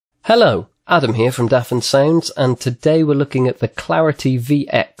Hello, Adam here from Daft Sounds, and today we're looking at the Clarity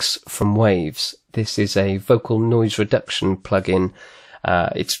VX from Waves. This is a vocal noise reduction plugin.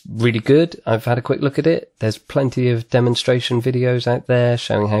 It's really good. I've had a quick look at it. There's plenty of demonstration videos out there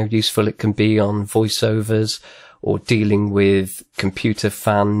showing how useful it can be on voiceovers or dealing with computer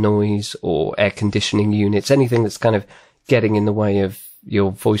fan noise or air conditioning units, anything that's kind of getting in the way of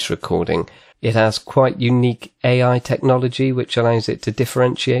your voice recording. It has quite unique AI technology which allows it to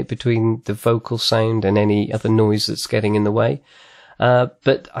differentiate between the vocal sound and any other noise that's getting in the way.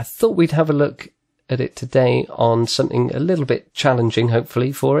 But I thought we'd have a look at it today on something a little bit challenging,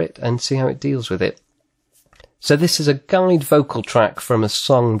 hopefully, for it and see how it deals with it. So this is a guide vocal track from a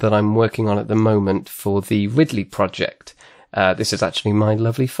song that I'm working on at the moment for the Ridley project. This is actually my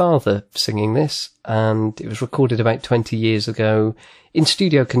lovely father singing this, and it was recorded about 20 years ago in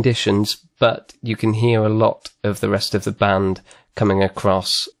studio conditions, but you can hear a lot of the rest of the band coming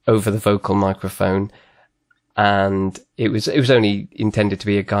across over the vocal microphone. And it was only intended to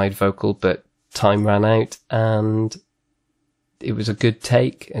be a guide vocal, but time ran out, and it was a good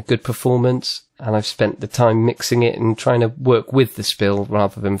take, a good performance, and I've spent the time mixing it and trying to work with the spill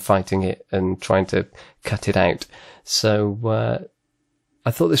rather than fighting it and trying to cut it out. So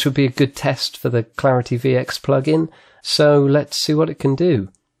I thought this would be a good test for the Clarity VX plugin, so let's see what it can do.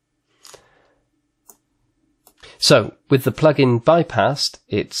 So with the plugin bypassed,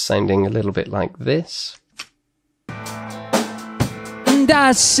 it's sounding a little bit like this. And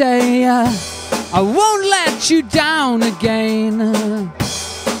I say, I won't let you down again.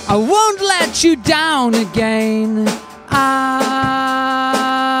 I won't let you down again. I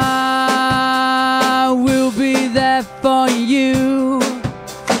will be there for you.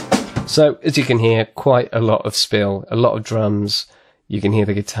 So as you can hear, quite a lot of spill, a lot of drums. You can hear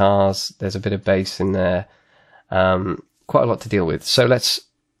the guitars. There's a bit of bass in there. Quite a lot to deal with. So let's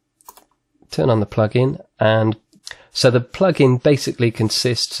turn on the plugin. And so the plugin basically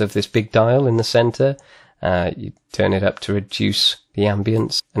consists of this big dial in the center. You turn it up to reduce the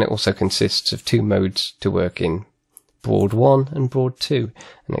ambience, and it also consists of two modes to work in, Broad 1 and Broad 2,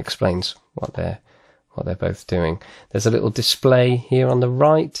 and it explains what they're both doing. There's a little display here on the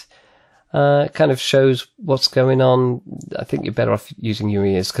right. It kind of shows what's going on. I think you're better off using your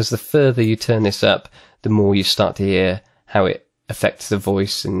ears, because the further you turn this up, the more you start to hear how it affects the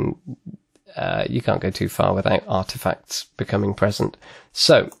voice, and you can't go too far without artifacts becoming present.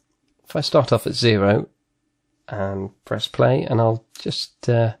 So if I start off at 0 and press play, and I'll just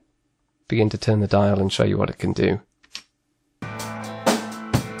begin to turn the dial and show you what it can do.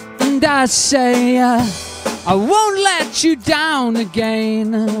 And I say, I won't let you down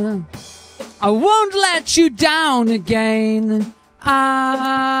again. I won't let you down again. I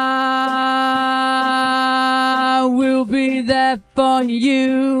will be there for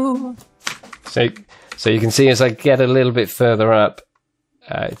you. So you can see as I get a little bit further up,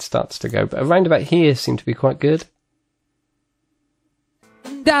 it starts to go. But around about here seemed to be quite good.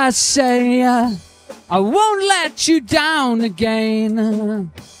 And I say, I won't let you down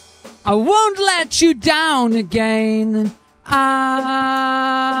again. I won't let you down again. I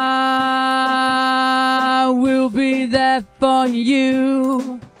will be there for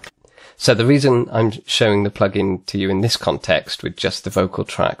you. So the reason I'm showing the plugin to you in this context with just the vocal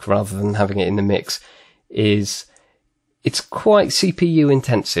track rather than having it in the mix is it's quite CPU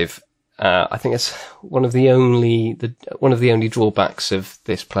intensive. I think it's one of the only drawbacks of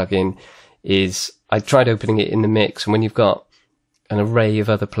this plugin is I tried opening it in the mix, and when you've got an array of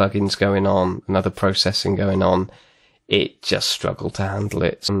other plugins going on and other processing going on, it just struggled to handle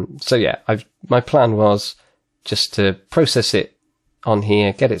it. So yeah, my plan was just to process it on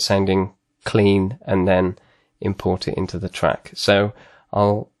here, get it sounding clean, and then import it into the track. So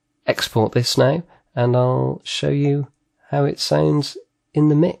I'll export this now, and I'll show you how it sounds in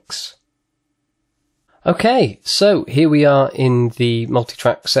the mix. Okay, so here we are in the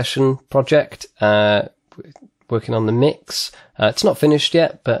multi-track session project, working on the mix. It's not finished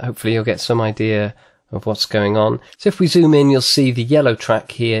yet, but hopefully you'll get some idea of what's going on. So if we zoom in, you'll see the yellow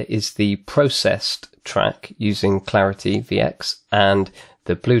track here is the processed track using Clarity VX, and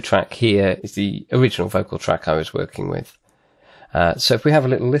the blue track here is the original vocal track I was working with. So if we have a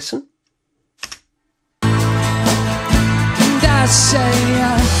little listen. And I say,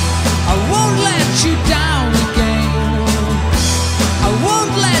 I won't let you down again. I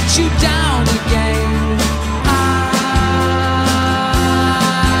won't let you down again.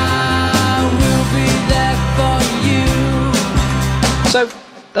 So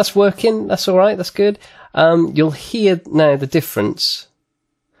that's working, that's alright, that's good. You'll hear now the difference,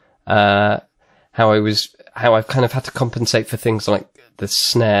 how I've kind of had to compensate for things like the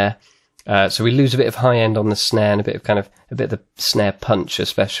snare. So we lose a bit of high end on the snare and a bit of the snare punch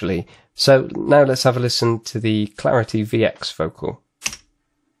especially. So now let's have a listen to the Clarity VX vocal.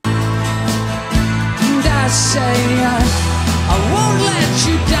 And I say, I won't let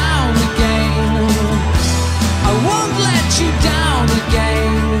you down again. I won't let you down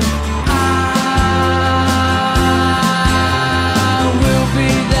again. I will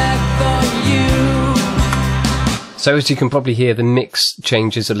be there for you. So as you can probably hear, the mix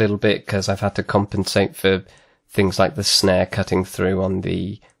changes a little bit because I've had to compensate for things like the snare cutting through on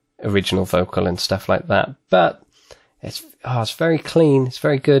the original vocal and stuff like that. But it's very clean. It's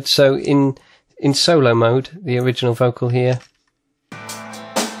very good. So in solo mode, the original vocal here.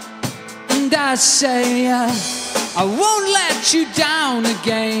 And I say, I won't let you down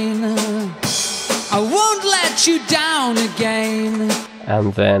again. I won't let you down again.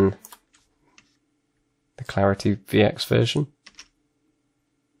 And then the Clarity VX version.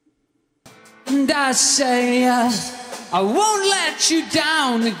 And I say, I won't let you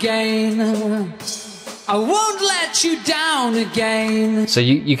down again. I won't let you down again. So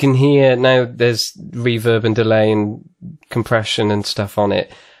you can hear now there's reverb and delay and compression and stuff on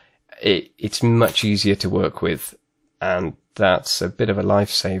it. It's much easier to work with, and that's a bit of a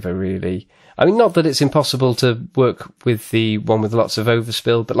lifesaver, really. I mean, not that it's impossible to work with the one with lots of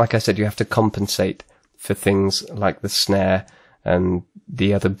overspill, but like I said, you have to compensate for things like the snare and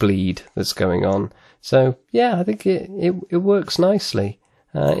the other bleed that's going on. So yeah, I think it works nicely.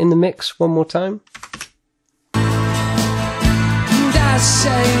 In the mix, one more time. And I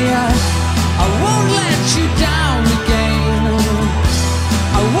say, I won't let you down again.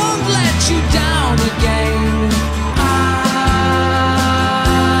 I won't let you down again.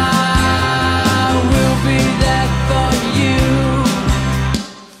 I will be there for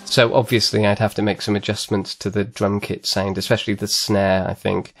you. So obviously I'd have to make some adjustments to the drum kit sound, especially the snare, I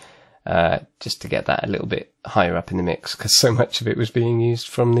think, just to get that a little bit higher up in the mix, because so much of it was being used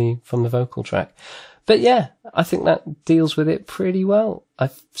from the vocal track. But yeah, I think that deals with it pretty well.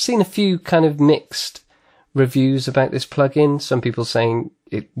 I've seen a few kind of mixed reviews about this plugin. Some people saying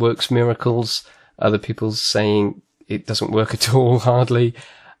it works miracles, other people saying it doesn't work at all, hardly.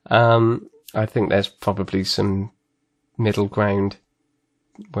 I think there's probably some middle ground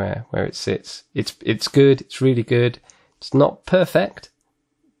where it sits. It's good, it's really good. It's not perfect,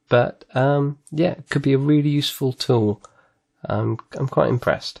 but yeah, it could be a really useful tool. I'm quite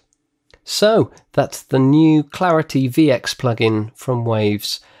impressed. So that's the new Clarity VX plugin from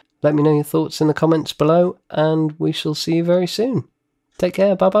Waves. Let me know your thoughts in the comments below, and we shall see you very soon. Take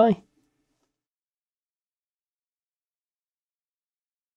care, bye bye.